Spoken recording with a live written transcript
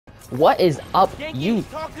What is up, Yankee, you?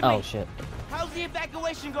 talk to Oh me. shit. How's the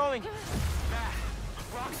evacuation going?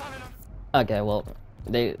 Okay, well,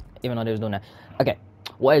 they even though they was doing that. Okay,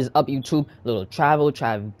 what is up, YouTube? Little travel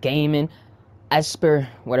gaming, Esper,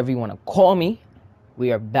 whatever you want to call me.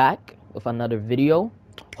 We are back with another video.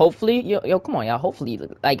 Hopefully, yo, come on, y'all. Hopefully,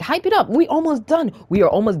 like, hype it up. We almost done. We are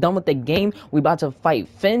almost done with the game. We about to fight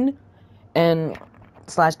Finn and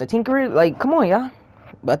slash the Tinkerer. Like, come on, y'all.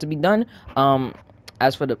 About to be done.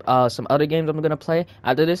 As for the some other games I'm gonna play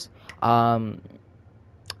after this, I'll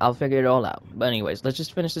figure it all out. But anyways, let's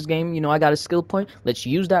just finish this game. You know, I got a skill point. Let's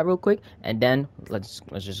use that real quick, and then let's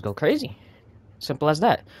just go crazy. Simple as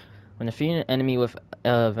that. When defeating an enemy with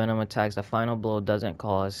venom attacks, the final blow doesn't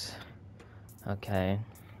cause. Okay.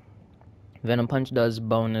 Venom punch does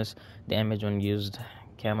bonus damage when used.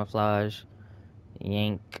 Camouflage.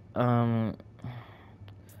 Yank. I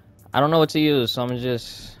don't know what to use, so I'm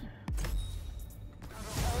just.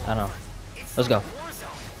 I don't know. Let's go.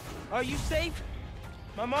 Are you safe?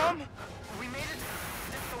 My mom?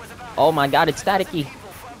 Oh my god, it's staticky.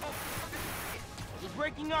 You're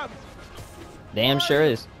breaking up. Damn sure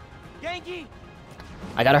is. Yankee,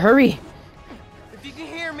 I gotta hurry. if you can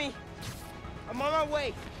hear me, I'm on my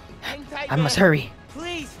way. Hang tight, I must man. hurry.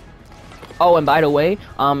 Please. Oh, and by the way,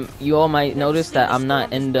 you all might notice that I'm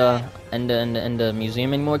not in the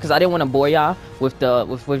museum anymore because I didn't want to bore y'all with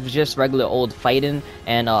just regular old fighting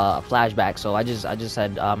and flashback. So I just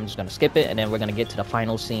said I'm just gonna skip it, and then we're gonna get to the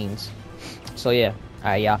final scenes. So yeah, all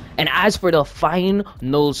right, y'all. And as for the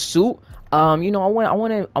final suit, you know,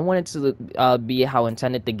 I wanted to be how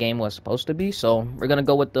intended the game was supposed to be. So we're gonna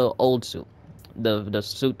go with the old suit, the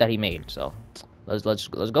suit that he made. So let's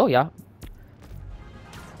go, y'all.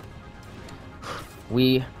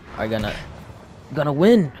 We are gonna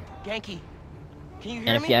win. Yankee, can you hear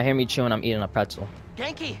And if me? y'all hear me chewing, I'm eating a pretzel.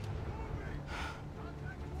 Yankee.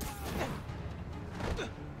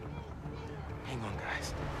 Hang on,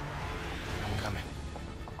 guys. I'm coming.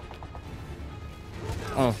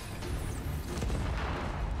 Oh.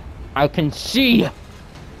 I can see.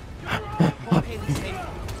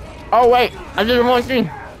 Oh wait, I did the wrong thing.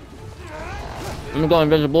 Let me go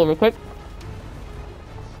invisible real quick.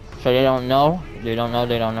 So they don't know. They don't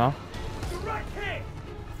know.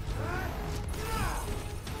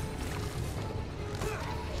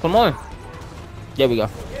 Come on. There we go.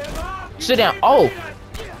 Sit down. Oh.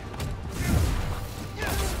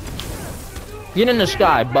 Get in the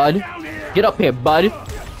sky, bud. Get up here, bud.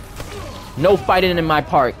 No fighting in my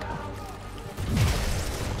park.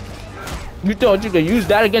 You thought you could use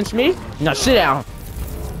that against me? Now sit down.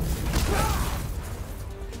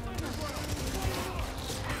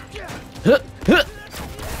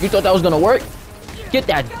 You thought that was gonna work? Get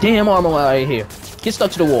that damn armor out of here. Get stuck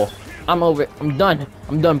to the wall. I'm over it. I'm done.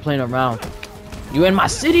 I'm done playing around. You in my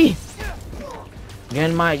city? You're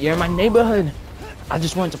in my neighborhood. I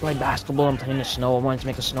just wanted to play basketball and play in the snow. I wanted to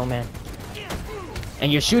make a snowman.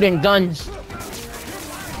 And you're shooting guns.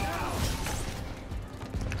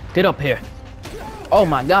 Get up here. Oh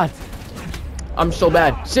my god. I'm so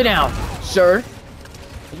bad. Sit down, sir.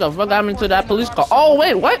 What the fuck happened to that police car? Oh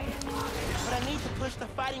wait, what?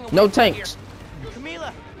 No tanks.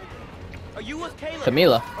 Camila, are you with Kayla?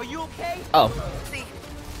 Camila. Are you okay? Oh.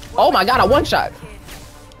 Oh my god, a one shot.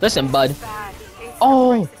 Listen, bud.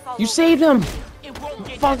 Oh, you saved him.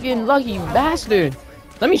 Fucking lucky bastard.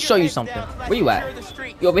 Let me show you something. Where you at?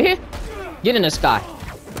 You over here? Get in the sky.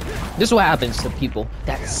 This is what happens to people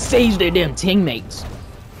that saves their damn teammates.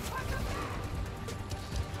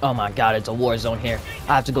 Oh my god, it's a war zone here.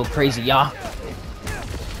 I have to go crazy, y'all.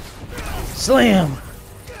 Slam.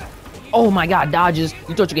 Oh my god, dodges.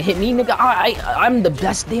 You thought you could hit me, nigga? I'm the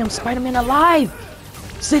best damn Spider-Man alive.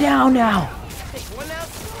 Sit down now. Hey, one out,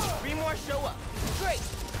 3 more show up. Great.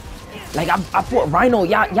 Like, I fought Rhino.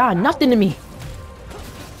 Y'all nothing to me.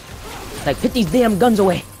 Like, put these damn guns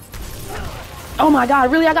away. Oh my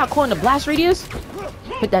god, really? I got caught in the blast radius?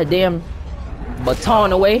 Put that damn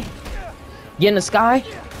baton away. Get in the sky.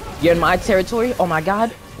 You're in my territory. Oh my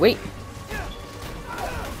god. Wait.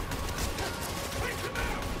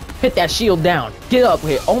 Hit that shield down. Get up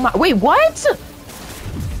here. Oh my. Wait, what?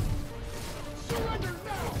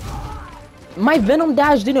 My Venom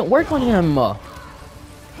dash didn't work on him.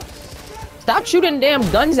 Stop shooting damn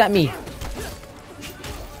guns at me.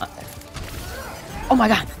 Oh my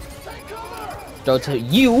god. Throw it to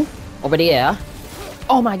you over there.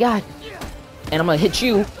 Oh my god. And I'm gonna hit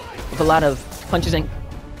you with a lot of punches and.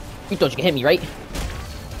 You thought you could hit me, right?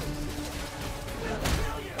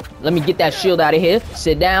 Let me get that shield out of here.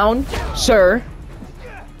 Sit down, sir.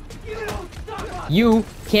 You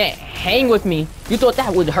can't hang with me. You thought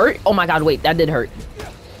that would hurt? Oh my god, wait, that did hurt.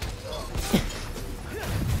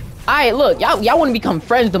 Alright, look, y'all want to become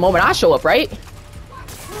friends the moment I show up, right?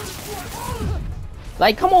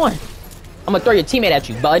 Like, come on. I'm gonna throw your teammate at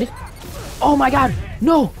you, bud. Oh my god,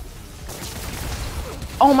 no.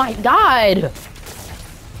 Oh my god.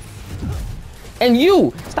 And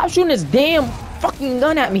you, stop shooting this damn fucking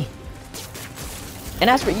gun at me. And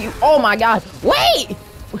that's for you. Oh my god, wait.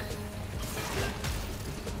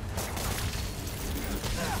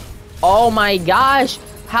 Oh my gosh.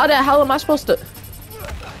 How the hell am I supposed to?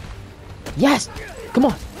 Yes, come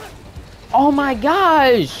on. Oh my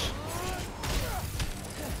gosh.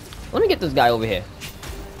 Let me get this guy over here.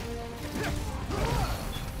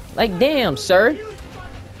 Like, damn, sir.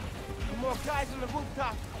 More guys on the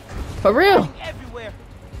rooftop. For real. Everywhere.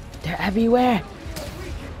 They're everywhere.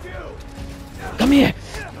 Come here.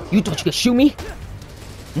 You thought you could shoot me?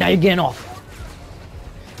 Now you're getting off.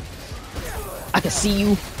 I can see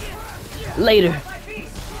you later.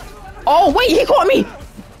 Oh, wait, he caught me.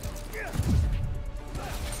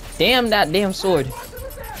 Damn that damn sword.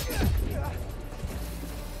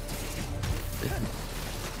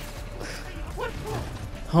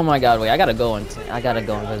 Oh my god, wait, I gotta go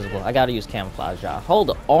invisible. I gotta use camouflage, y'all.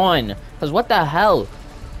 Hold on. Cause what the hell?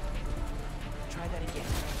 Try that again.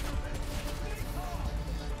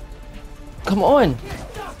 Come on.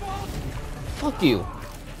 Fuck you.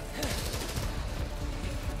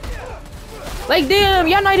 Like, damn,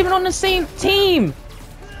 y'all not even on the same team.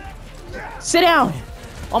 Sit down.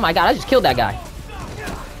 Oh my god, I just killed that guy.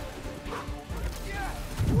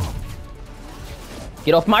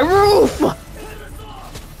 Get off my roof.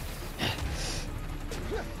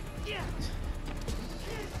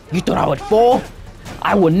 You thought I would fall?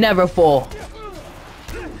 I would never fall.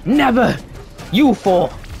 Never. You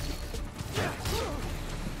fall.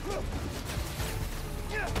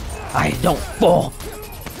 I don't fall.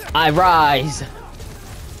 I rise.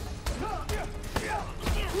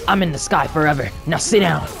 I'm in the sky forever. Now sit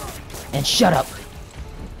down and shut up.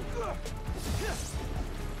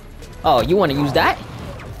 Oh, you want to use that?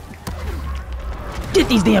 Get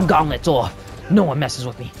these damn gauntlets off. No one messes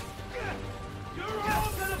with me.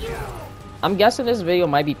 I'm guessing this video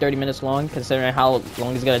might be 30 minutes long, considering how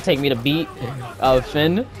long it's gonna take me to beat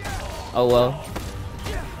Finn. Oh well.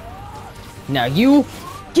 Now you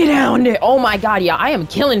get down there. Oh my god, yeah, I am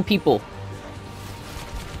killing people.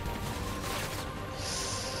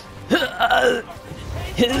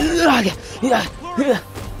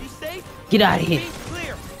 Get out of here.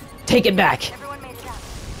 Take it back. Everyone made it out.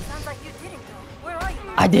 Sounds like you didn't go. Where are you?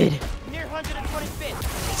 I did. Near 125th.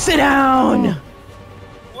 Sit down.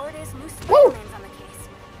 Word is Moose Spider-Man's on the case.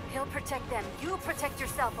 He'll protect them. You protect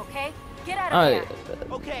yourself, okay? Get out of here.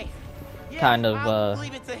 Okay. Yeah, Kind of, I'll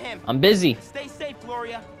leave it to him. I'm busy. Stay safe,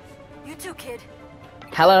 Gloria. You too, kid.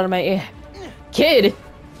 Hell out of my ear. Kid.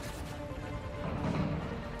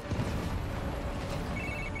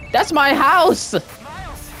 That's my house. Miles,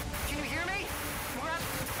 can you hear me?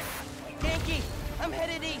 Yankee, I'm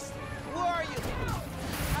headed east. Where are you?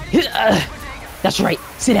 That's right.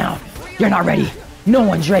 Sit down. You're not ready. No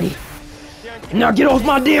one's ready. Now get off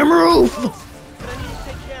my damn roof. But I need to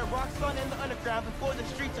take care of Roxxon and the underground before the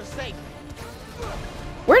streets are safe.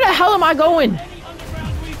 Where the hell am I going? Any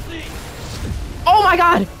underground we see. Oh my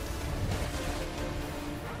god.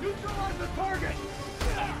 Neutralize the target.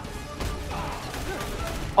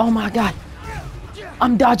 Oh my god.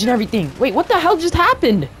 I'm dodging everything. Wait, what the hell just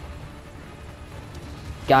happened?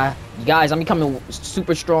 Guys, I'm becoming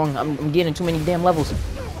super strong. I'm getting too many damn levels.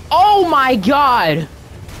 Oh my god.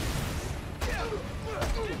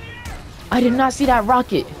 I did not see that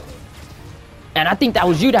rocket. And I think that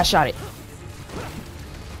was you that shot it.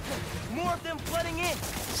 More of them flooding in.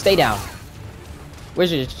 Stay down.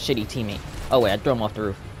 Where's your shitty teammate? Oh wait, I threw him off the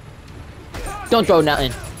roof. Don't throw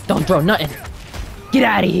nothing. Don't throw nothing. Get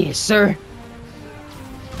out of here, sir.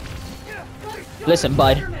 Listen,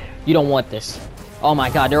 bud. You don't want this. Oh my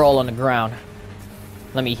god, they're all on the ground.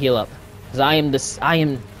 Let me heal up. Cause I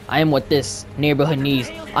am what this neighborhood needs.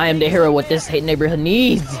 I am the hero what this neighborhood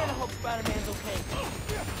needs. I hope Spider-Man's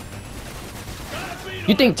okay.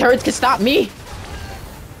 You think turrets can stop me?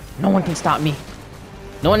 No one can stop me.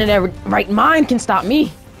 No one in their right mind can stop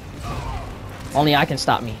me. Only I can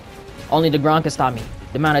stop me. Only the ground can stop me.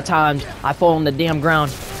 The amount of times I fall on the damn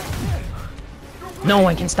ground. No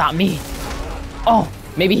one can stop me. Oh,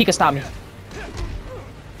 maybe he can stop me.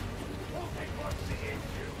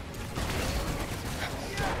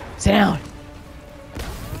 Sit down.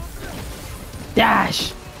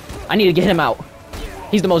 Dash. I need to get him out.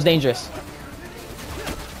 He's the most dangerous.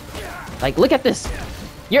 Like, look at this.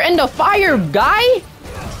 You're in the fire, guy.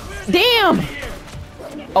 Damn.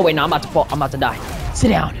 Oh, wait, no, I'm about to fall. I'm about to die. Sit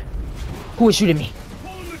down. Who is shooting me?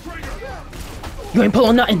 You ain't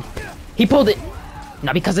pulling nothing. He pulled it.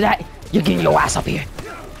 Not because of that. You're getting your ass up here.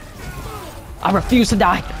 I refuse to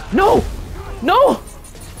die. No! No!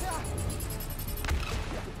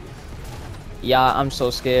 Yeah, I'm so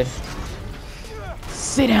scared.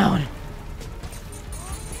 Sit down.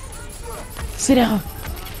 Sit down.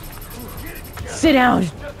 Sit down.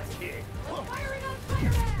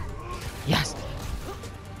 Yes.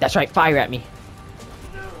 That's right, fire at me.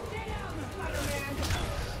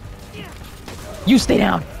 You stay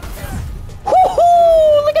down.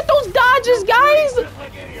 Woohoo! Look at those dodges, guys!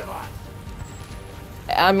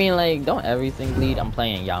 I mean, like, don't everything bleed. I'm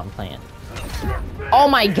playing, y'all. I'm playing. Oh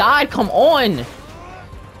my god, come on!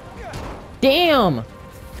 Damn!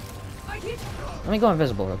 Let me go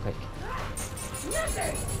invisible real quick.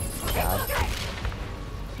 God.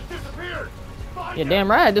 Yeah, damn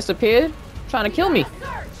right, I disappeared. Trying to kill me.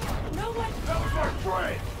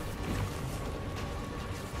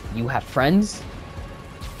 You have friends?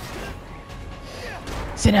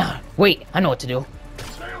 Sit down. Wait, I know what to do.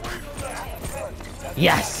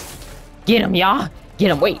 Yes. Get him, y'all.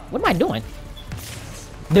 Get him. Wait, what am I doing?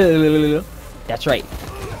 That's right.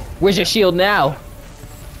 Where's your shield now?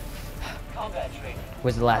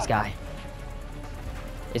 Where's the last guy?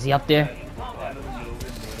 Is he up there?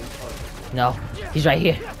 No, he's right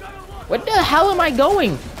here. Where the hell am I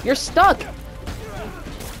going? You're stuck.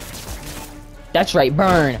 That's right,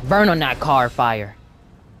 burn. Burn on that car, fire.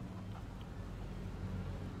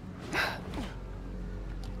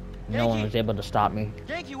 No one was able to stop me.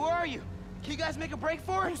 Yankee, where are you? Can you guys make a break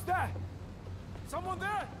for it? Who's that? Someone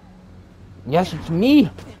there? Yes, it's me.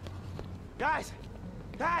 Guys!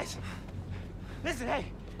 Listen, hey.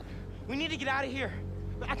 We need to get out of here.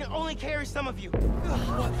 But I can only carry some of you.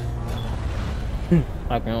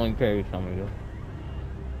 I can only carry some of you.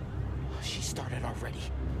 She started already.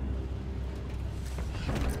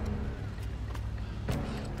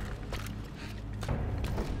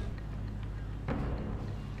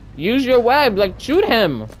 Use your web, like shoot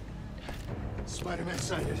him. Spider-Man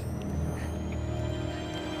sighted.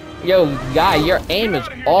 Yo, guy, your aim is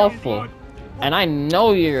awful. And I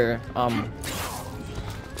know you're,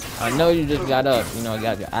 I know you just got up, you know,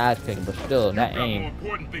 got your ass kicked, but still, that aim. More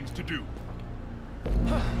important things to do.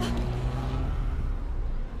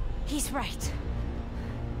 He's right.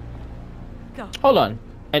 Go. Hold on.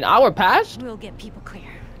 An hour passed? We'll get people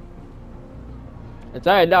clear. It's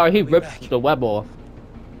alright now, he ripped the web off.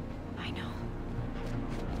 I know.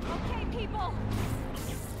 Okay, people.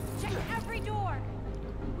 Check every door.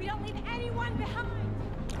 We don't leave anyone behind.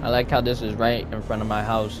 I like how this is right in front of my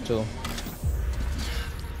house, too.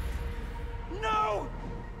 No!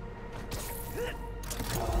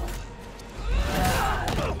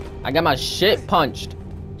 I got my shit punched.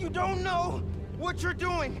 You don't know what you're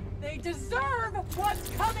doing. They deserve what's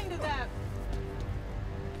coming to them.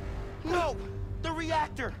 No! The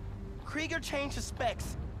reactor! Krieger changed his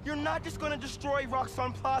specs. You're not just gonna destroy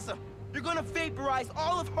Roxxon Plaza. You're gonna vaporize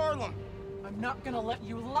all of Harlem. I'm not gonna let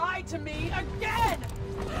you lie to me again!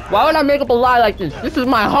 Why would I make up a lie like this? This is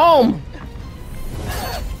my home!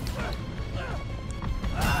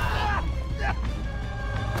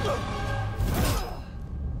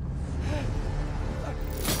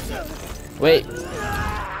 Wait.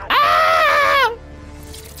 Ah!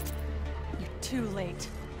 You're too late.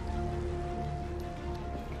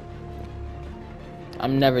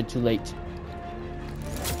 I'm never too late.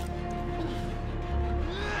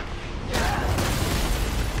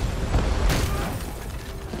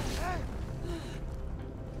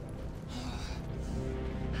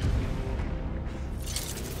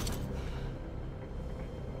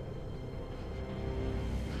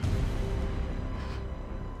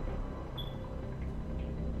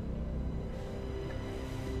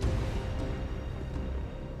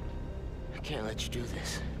 I can't let you do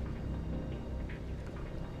this.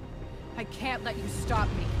 I can't let you stop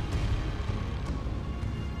me.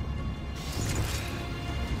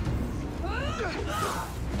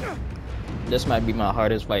 This might be my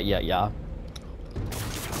hardest fight yet, y'all.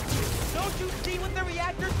 Don't you see what the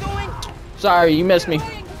reactor's doing? Sorry, you missed me.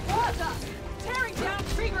 Destroying the plaza, tearing down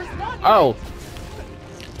Krieger's monument. Oh.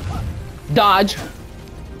 Dodge.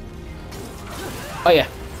 Oh, yeah.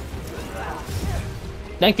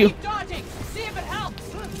 Thank you. Keep dodging. See if it helps.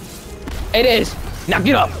 It is. Now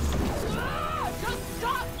get up. Just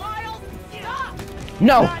stop, Miles. Stop.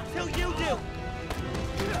 No. Not till you do.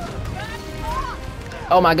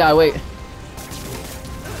 Oh my god, wait. If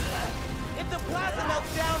the plaza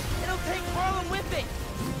melts down, it'll take Harlem with it.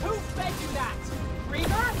 Who fed you that?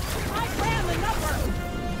 Krieger? I ran the number.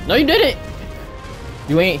 No, you didn't.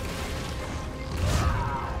 You ain't.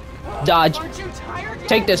 Dodge. Aren't you tired yet?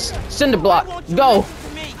 Take this. Cinder block. Why won't you Go. listen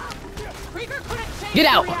to me? Krieger couldn't change Get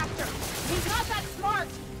out. the reactor. He's not that smart.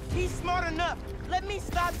 He's smart enough. Let me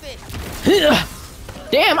stop this.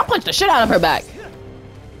 Damn, I punched the shit out of her back.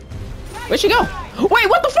 Where'd she go? Wait,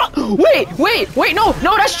 what the fuck? Wait, no,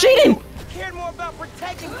 that's cheating. Cared more about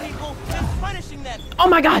protecting people than punishing them. Oh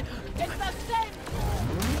my god. It's the same.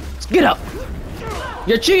 Get up.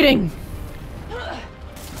 You're cheating.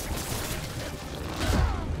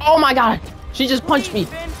 Oh my god. She just punched me.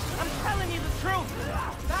 Finn, I'm telling you the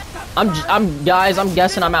truth. Guys, I'm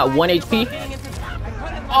guessing I'm at 1 HP.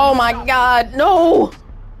 Oh my god, no.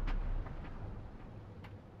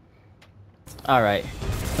 All right.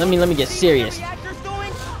 Let me get serious. Reactor's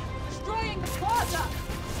doing? Destroying the plaza.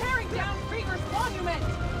 Tearing down Krieger's monument.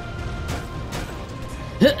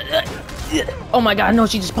 Oh my god, no,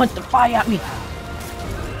 she just punched the fire at me.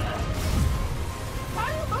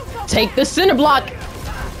 Take the cinder block.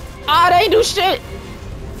 Ah, they ain't do shit.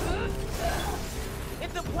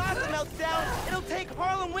 If the plaza melts down, it'll take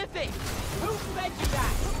Harlem with it. Who fed you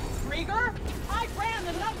that? Krieger? I ran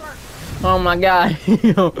the numbers. Oh my god.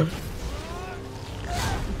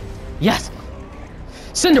 Yes.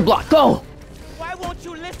 Cinder block, go. Why won't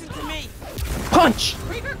you listen to me? Punch.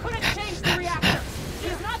 Krieger couldn't change the reactor.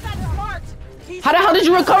 He's not that smart. How the hell did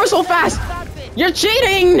you recover so fast? Stop it. You're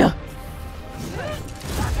cheating. I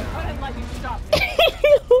couldn't let you stop.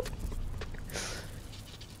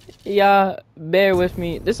 Yeah, bear with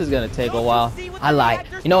me. This is gonna take a while. I lied.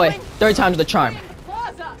 You know what? Third time's the charm. The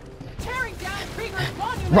plaza. Tearing down Krieger's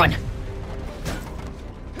monument. Run.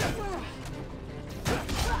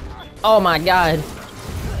 Oh my god.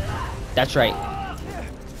 That's right.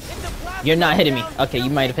 You're not hitting me. Okay, you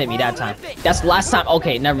might have hit me that time. That's the last time.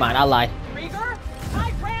 Okay, never mind. I lied. Krieger?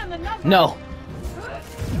 I ran the numbers. No.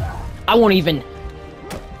 I won't even.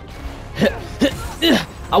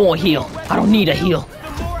 I won't heal. I don't need a heal.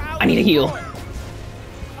 I need a heal. Oh,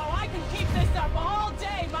 I can keep this up all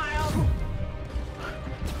day, Miles.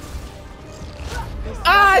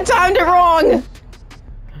 Ah, I timed it wrong.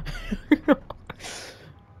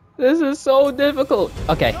 This is so difficult.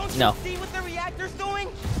 Okay, Don't no. you see what the reactor's doing?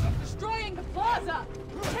 Destroying the plaza.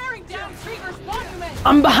 Tearing down Krieger's monument.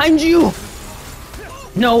 I'm behind you.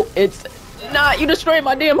 No, it's not. You destroyed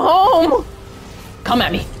my damn home. Come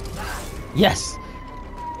at me. Yes.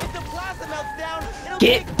 If the plaza melts down, it'll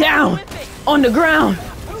Get take down Harlem with it. on the ground.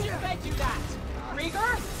 Who fed you that?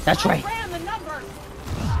 Krieger? That's right. I ran the numbers.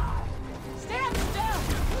 Stand still.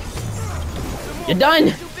 You're done.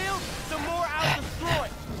 You build, the more I'll destroy.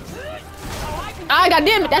 Oh, I can Ah,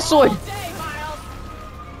 goddamn it, that sword. all day, Miles.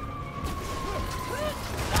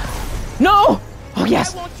 No. Oh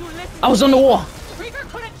yes. Why won't you listen I was on the wall. Krieger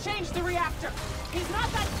couldn't change the reactor. He's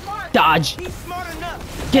not that smart. Dodge. He's smart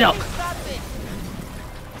enough. Get up. Stop it.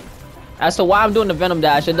 As to why I'm doing the Venom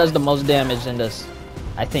Dash, it does the most damage in this,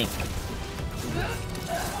 I think.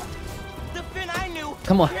 The Finn I knew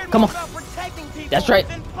Come on, cared come more on. about protecting people That's right.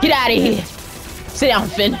 than Get out of punishing here. Sit down,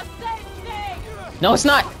 Finn. The same thing. No, it's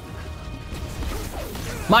not.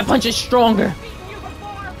 My punch is stronger. Beaten you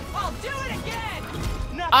before. I'll do it again.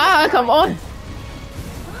 them. Not Ah, come on.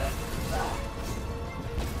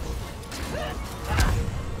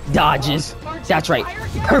 Dodges. That's right.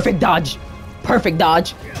 Perfect dodge. Perfect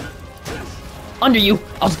dodge. Under you.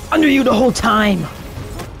 I was under you the whole time.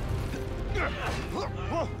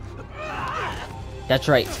 That's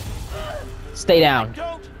right. Stay down.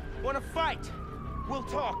 Don't want to fight. We'll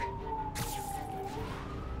talk.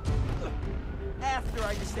 After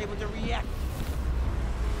I disable the reactor.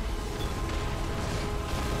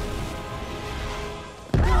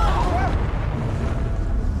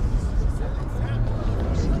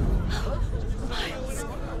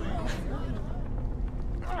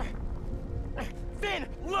 Finn,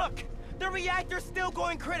 look! The reactor's still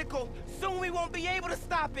going critical. Soon we won't be able to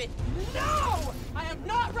stop it. No! I am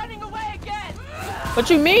not running away again. What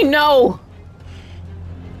you mean, no?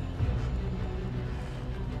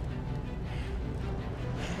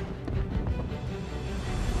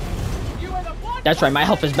 You are the one. That's right, my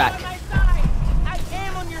health is back. on my side. I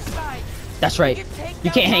am on your side. That's right.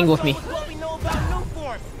 You can't hang with me. What we know about new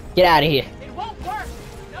forms. Get out of here. It won't work.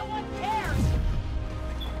 No one cares.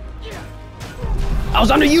 I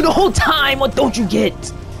was under you the whole time. What don't you get?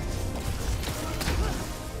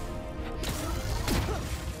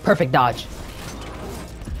 Perfect dodge.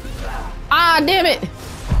 Ah, damn it. Did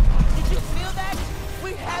you feel that?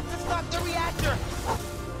 We have to stop the reactor.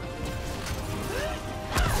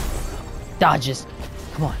 Dodges.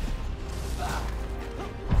 Come on.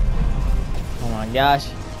 Oh my gosh.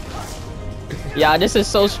 Yeah, this is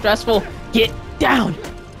so stressful. Get down.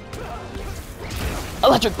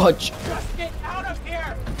 Electric punch. Just get out of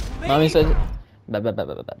here. Mommy Leave. says.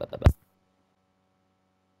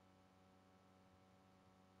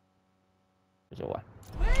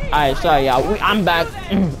 Alright, sorry, y'all. I'm back.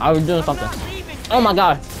 I was doing something. Oh my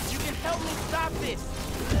god. You can help me stop this,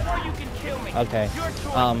 or you can kill me. Okay. Your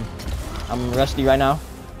choice. I'm rusty right now.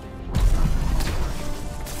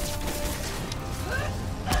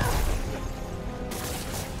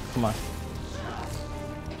 Come on.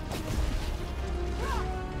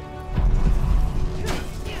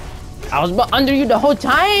 I was under you the whole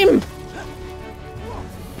time.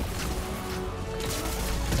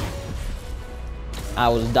 I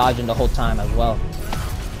was dodging the whole time as well.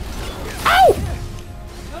 Ow!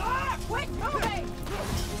 Quit moving!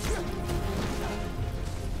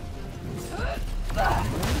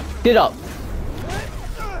 Get up.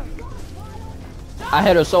 I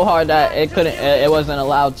hit her so hard that it couldn't, it wasn't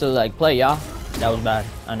allowed to like play, y'all. That was bad,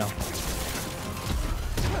 I know.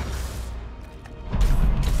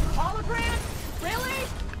 Hologram? Really?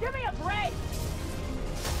 Give me a break!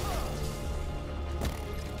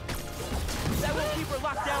 That won't keep her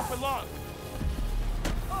locked down for long.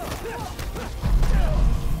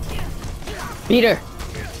 Beat her.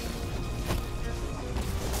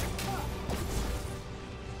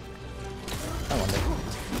 I wonder.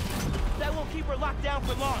 That won't keep her locked down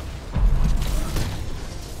for long.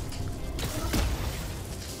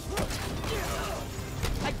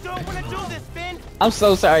 I don't want to do this, Finn. I'm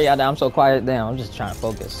so sorry, y'all, that I'm so quiet. Damn, I'm just trying to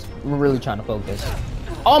focus. I'm really trying to focus.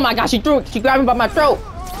 Oh my gosh, she grabbed me by my throat.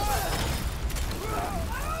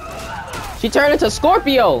 She turned into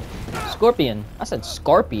Scorpio. Scorpion. I said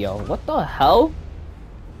Scorpio. What the hell?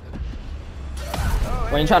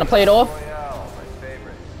 When you trying to play it off? Royale, my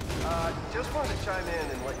favorite. Just wanted to chime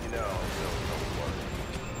in and let you know, so don't worry.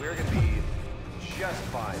 We're gonna be just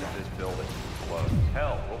fine if this building closed.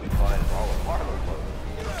 Hell, we'll be fine if all of Harlem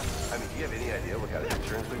closes. I mean, do you have any idea what kind of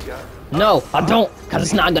insurance we've got? No, I don't, cause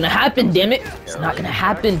it's not gonna happen. Damn it, it's not gonna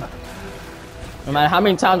happen. No matter how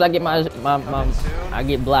many times I get I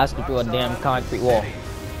get blasted through a damn concrete wall. All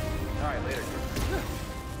right, later.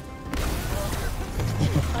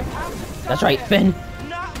 That's right, Finn.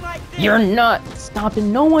 Not like this. You're not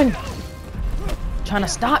stopping no one. Trying to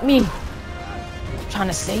stop me. Trying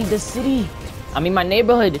to save the city. I mean my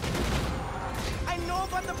neighborhood. I know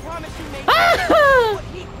about the promise you made. Ah! What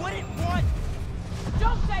he wouldn't want.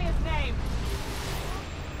 Don't say his name!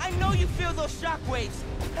 I know you feel those shockwaves.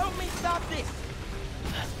 Help me stop this.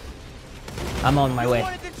 I'm on my You way.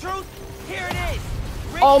 wanted the truth? Here it is.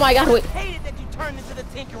 Rick Oh my God, wait. hated that you turned into the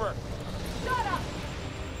Tinkerer. Shut up!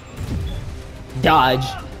 Dodge.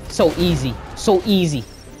 So easy. So easy.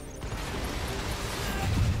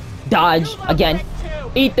 Dodge again.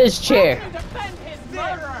 Eat this chair. Defend his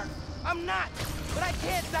murderer! I'm not, but I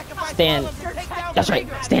can't sacrifice Stand. all of them to take down That's right.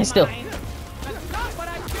 Krieger. Stand still. That's not what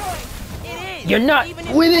I'm doing! It is. You're not even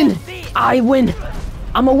if you winning. don't see it. I win.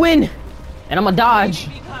 I'm a win. And I'm a dodge.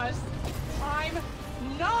 Because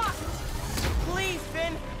I'm not! Please,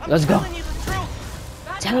 Finn. I'm Let's go. telling you the truth.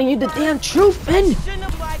 That's Telling you the not damn truth, Finn. Shouldn't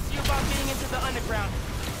have lied to you about getting into the underground.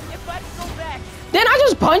 If I could go back, Didn't I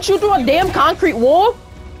just punch you through a damn concrete wall?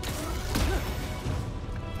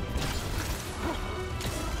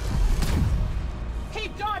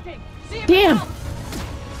 Keep dodging! See if it Damn. helps.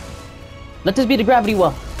 Let this be the gravity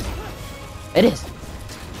well. It is.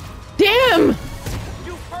 Damn!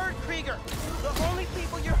 you heard Krieger. The only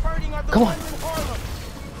people you're hurting are the Come on. ones in Harlem.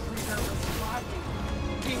 Krieger was lying.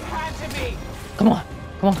 He had to be! Come on.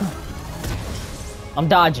 Come on, come on. I'm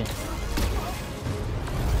dodging.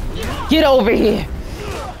 Get over here.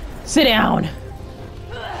 Sit down.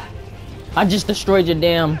 I just destroyed your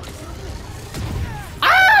damn...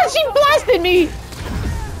 Ah! She blasted me!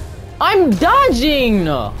 I'm dodging!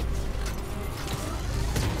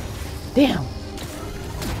 Damn.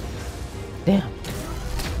 Damn.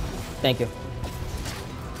 Thank you.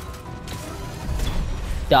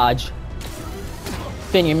 Dodge.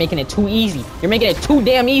 Finn, you're making it too easy. You're making it too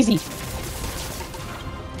damn easy.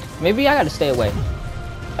 Maybe I gotta stay away.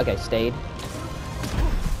 Okay, stayed.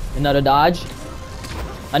 Another dodge.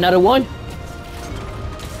 Another one.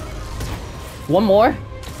 One more.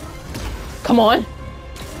 Come on.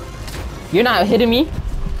 You're not hitting me.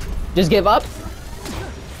 Just give up.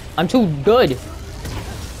 I'm too good.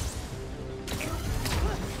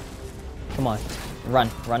 Come on. Run.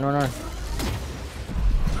 Run, run, run.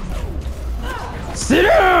 Sit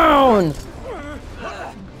down!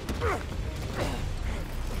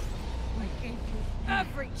 I gave you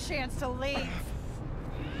every chance to leave.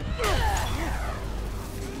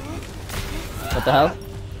 What the hell?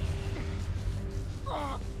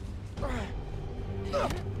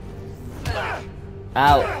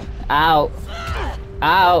 Ow. Ow.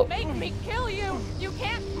 Ow. Make me kill you! You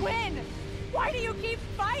can't win! Why do you keep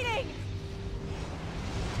fighting?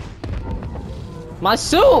 My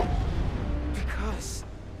suit! Because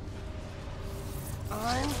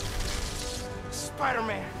I'm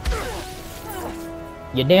Spider-Man.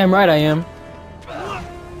 You're damn right I am.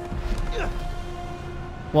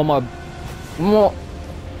 One more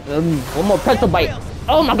pretzel bite.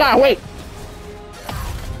 Oh my god, wait!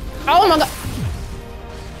 Oh my god!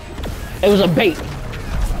 It was a bait.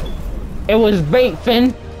 It was bait,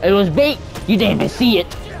 Finn. It was bait. You didn't even see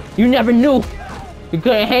it. You never knew. You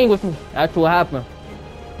couldn't hang with me. That's what happened.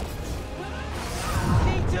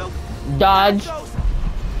 Dodge.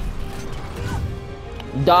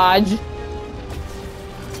 Dodge.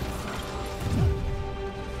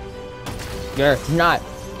 You're not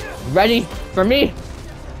ready for me.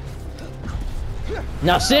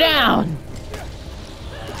 Now sit down.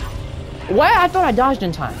 Why? I thought I dodged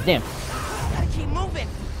in time. Damn. Gotta keep moving.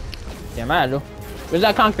 Damn, I do. Where's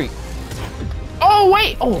that concrete? Oh,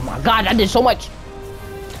 wait. Oh, my God. I did so much.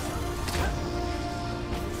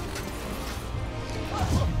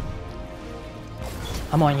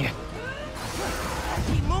 I'm on you. Gotta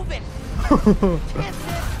keep moving. Can't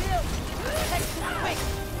stand still. Quick.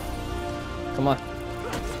 Come on.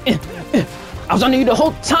 I was under you the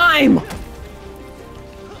whole time.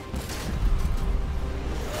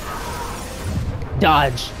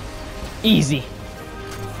 Dodge. Easy.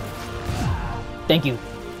 Thank you.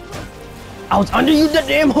 I was under you the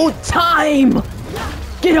damn whole time.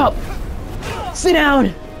 Get up. Sit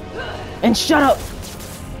down. And shut up.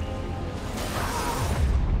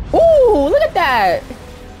 Ooh, look at that.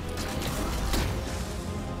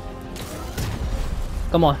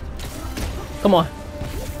 Come on. Come on.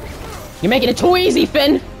 You're making it too easy,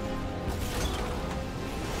 Finn.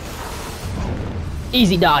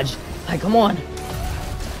 Easy dodge. Like, come on.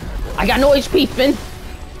 I got no HP, Finn.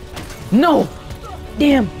 No.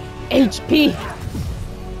 Damn. HP.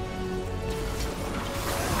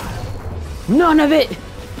 None of it.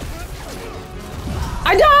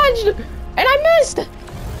 I dodged. And I missed.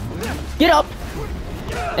 Get up.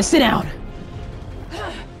 And sit down.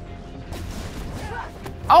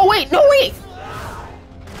 Oh, wait. No, wait.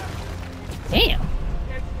 Damn.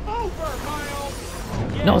 It's over,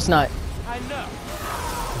 Miles. No, it's not. I know.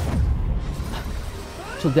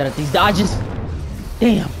 Too good at these dodges.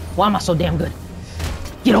 Damn. Why am I so damn good?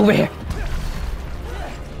 Get over here.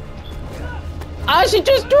 Ah, she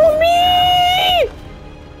just threw me!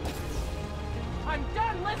 I'm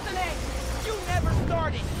done listening. You never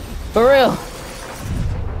started. For real.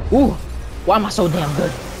 Ooh. Why am I so damn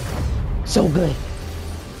good? So good.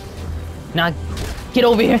 Now, get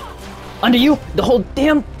over here. Under you the whole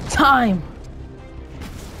damn time.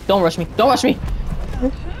 Don't rush me. Don't rush me.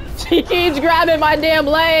 She keeps grabbing my damn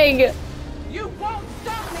leg. You won't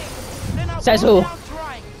stop me. Then I'll Says go who? down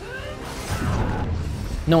trying.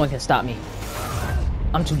 No one can stop me.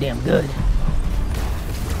 I'm too damn good.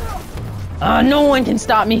 No one can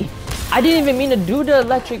stop me. I didn't even mean to do the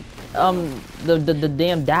electric, the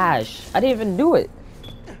damn dash. I didn't even do it.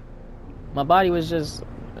 My body was just,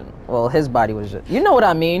 well, his body was just, you know what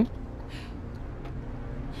I mean.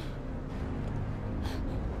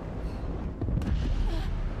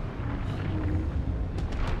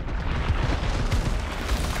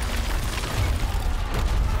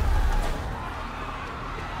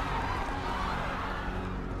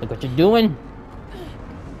 Look what you're doing.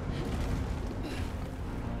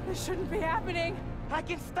 This shouldn't be happening. I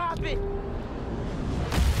can stop it.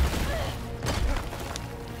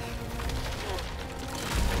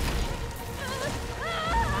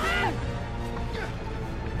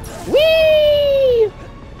 Whee!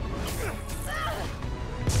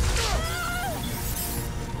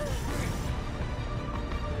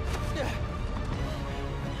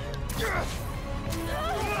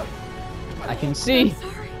 I can see.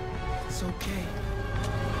 It's okay.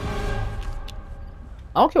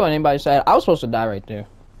 I don't care what anybody said. I was supposed to die right there.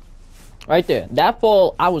 Right there. That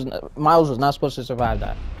fall, Miles was not supposed to survive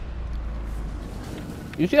that.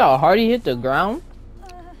 You see how hard he hit the ground?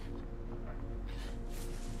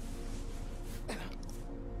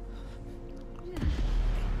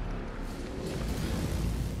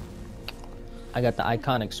 I got the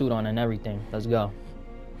iconic suit on and everything. Let's go.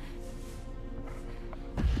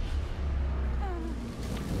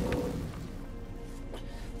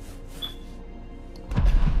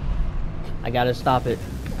 I gotta stop it.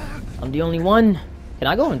 I'm the only one. Can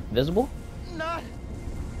I go invisible? Not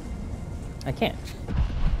I can't.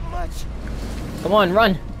 much. Come on,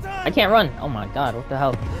 run. I can't run. Oh my god, what the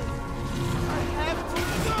hell? I have to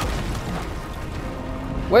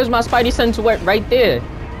Where's my Spidey sense? Right there.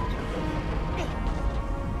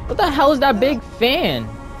 What the hell is that big fan?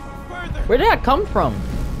 Where did that come from?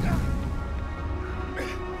 I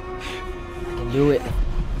can do it.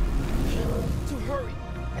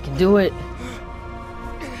 I can do it.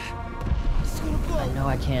 I know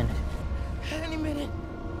I can. Any minute.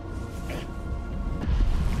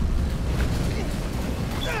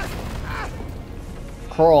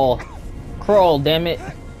 Crawl. Crawl, damn it.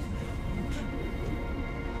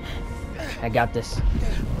 I got this.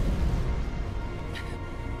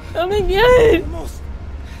 Oh my god!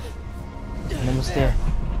 I'm almost there.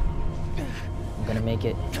 I'm gonna make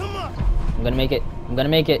it. I'm gonna make it. I'm gonna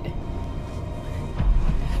make it.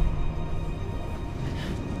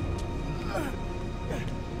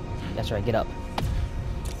 That's right, get up.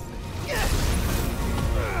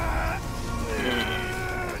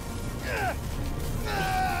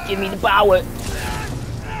 Give me the power.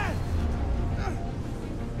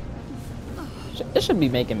 This should be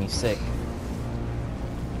making me sick.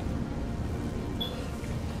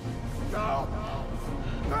 No!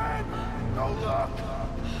 Man! No look!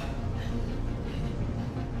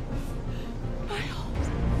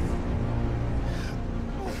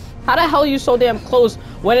 How the hell are you so damn close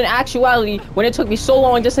when in actuality, when it took me so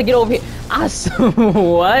long just to get over here?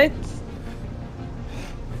 What?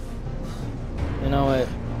 You know what?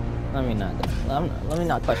 Let me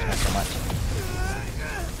not question it so much.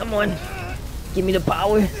 Come on. Give me the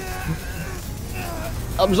power.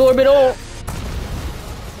 Absorb it all.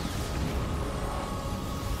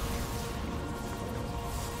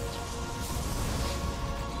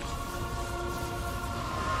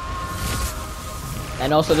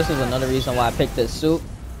 And also, this is another reason why I picked this suit,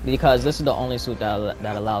 because this is the only suit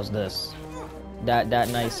that allows this. That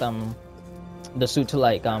nice the suit to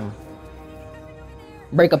like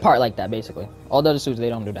break apart like that, basically. All the other suits, they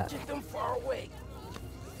don't do that. Get them far away.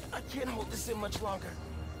 I can't hold this in much longer.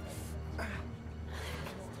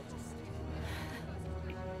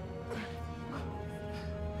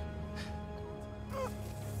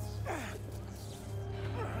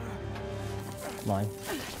 Come on.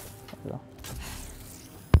 There we go.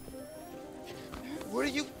 What are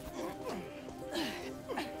you?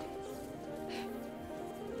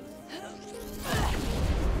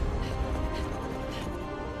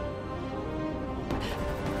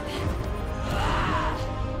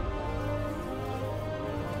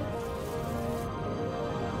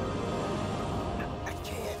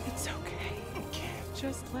 It's okay.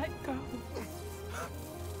 Just let go.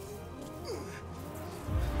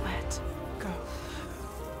 Let go.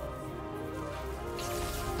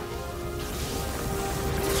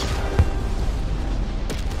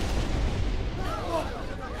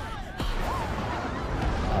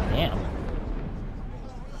 Oh, damn.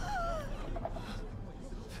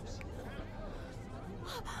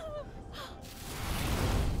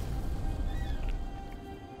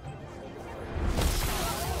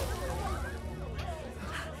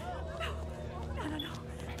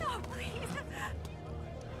 No, please.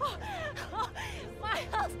 Oh,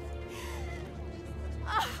 Miles.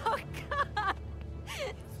 Oh, God.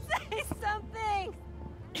 Say something.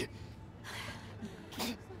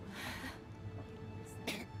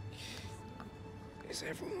 Is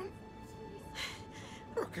everyone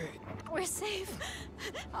okay? We're safe.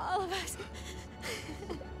 All of us.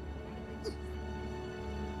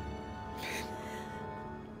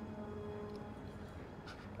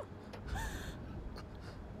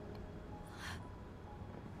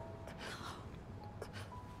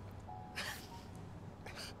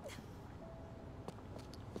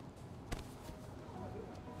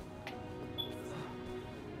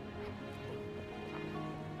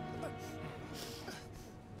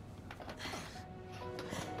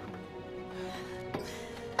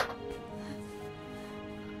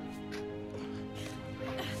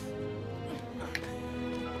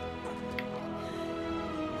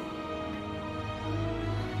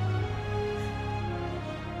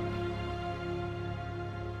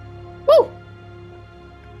 Woo!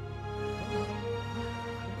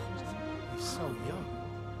 He's so young.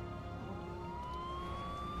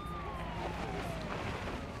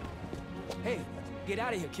 Hey, get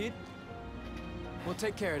out of here, kid. We'll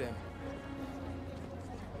take care of them.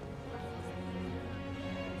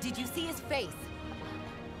 Did you see his face?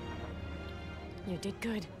 You did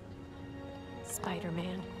good,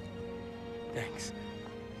 Spider-Man. Thanks.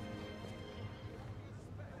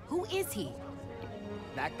 Who is he?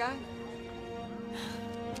 That guy?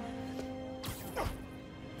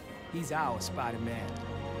 He's our Spider-Man.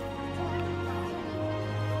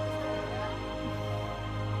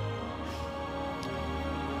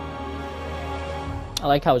 I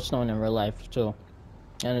like how it's shown in real life too.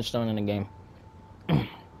 And it's shown in the game.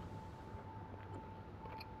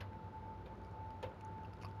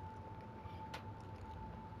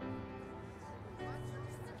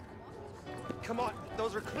 Come on,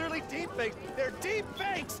 those are clearly deep fakes. They're deep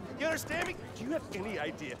fakes. You understand me? Do you have any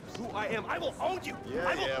idea who I am? I will own you.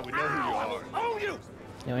 Yeah, we know who you I are. will own you.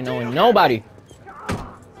 You ain't knowing nobody.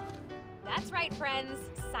 That's right, friends.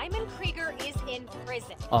 Simon Krieger is in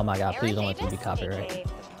prison. Oh my god, please Aaron don't let this be Davis, copyright. aka the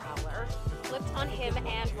Prowler, flipped on him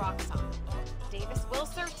and Roxxon. Davis will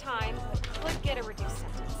serve time, but could get a reduced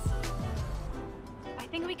sentence. I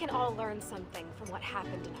think we can all learn something from what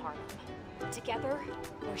happened in Harlem. Together,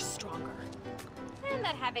 we're stronger. And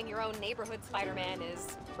that having your own neighborhood Spider-Man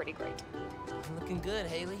is pretty great. Looking good,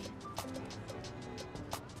 Haley.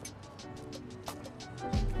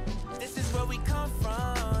 This is where we come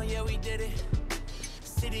from, yeah, we did it.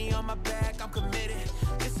 City on my back, I'm committed.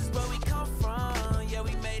 This is where we come from, yeah,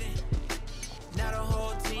 we made it. Now the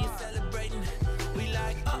whole team celebrating. We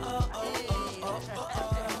like,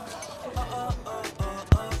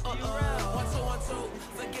 one, two.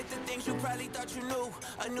 Forget the things you probably thought you knew.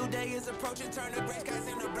 A new day is approaching, turn the gray skies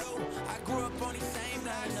into blue. I grew up on these same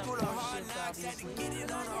blocks, school of hard knocks. Had to get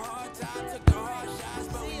it on a hard time, took the hard shots,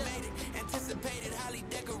 but we made it. Anticipated, highly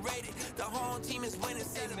decorated. The whole team is winning,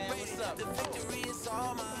 celebrated. The victory is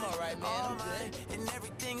all mine. I'm alright, man. All I'm good. mine. And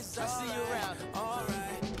everything is I'll see you around.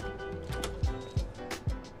 alright.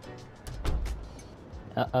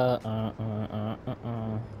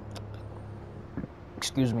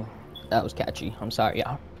 Excuse me. That was catchy. I'm sorry,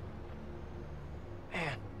 y'all.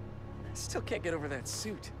 Man, I still can't get over that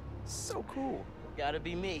suit. So cool. Gotta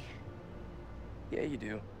be me. Yeah, you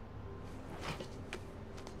do.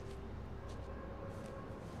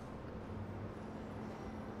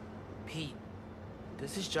 Pete,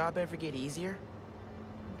 does this job ever get easier?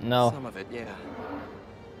 No. Some of it, yeah.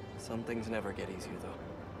 Some things never get easier, though.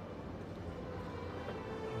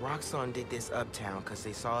 Roxxon did this uptown because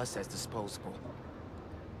they saw us as disposable.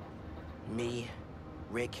 Me,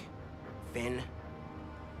 Rick, Finn,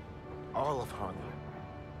 all of Harlem.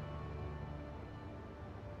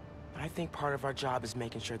 I think part of our job is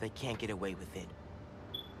making sure they can't get away with it.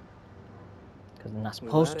 Because they're not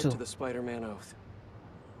We'll supposed add it to. to the Spider-Man oath.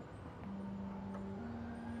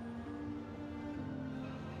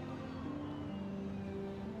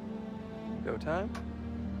 Go time?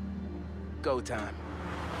 Go time.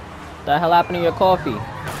 The hell happened to your coffee?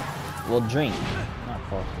 Well, drink. Not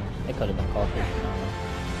coffee. It could have been coffee. I don't know.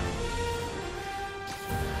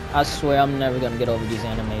 I swear I'm never gonna get over these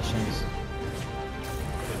animations.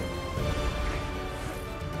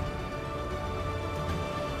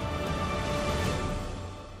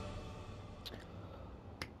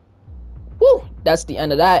 Woo! That's the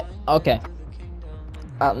end of that. Okay.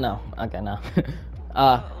 No. Okay, no.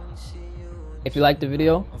 If you liked the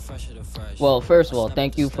video, well, first of all,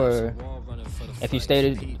 thank you for, if you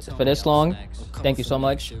stayed for this long, thank you so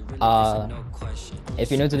much.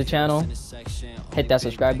 If you're new to the channel, hit that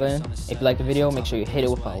subscribe button. If you like the video, make sure you hit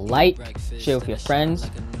it with a like, share with your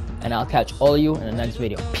friends, and I'll catch all of you in the next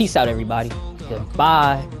video. Peace out, everybody.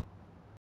 Goodbye.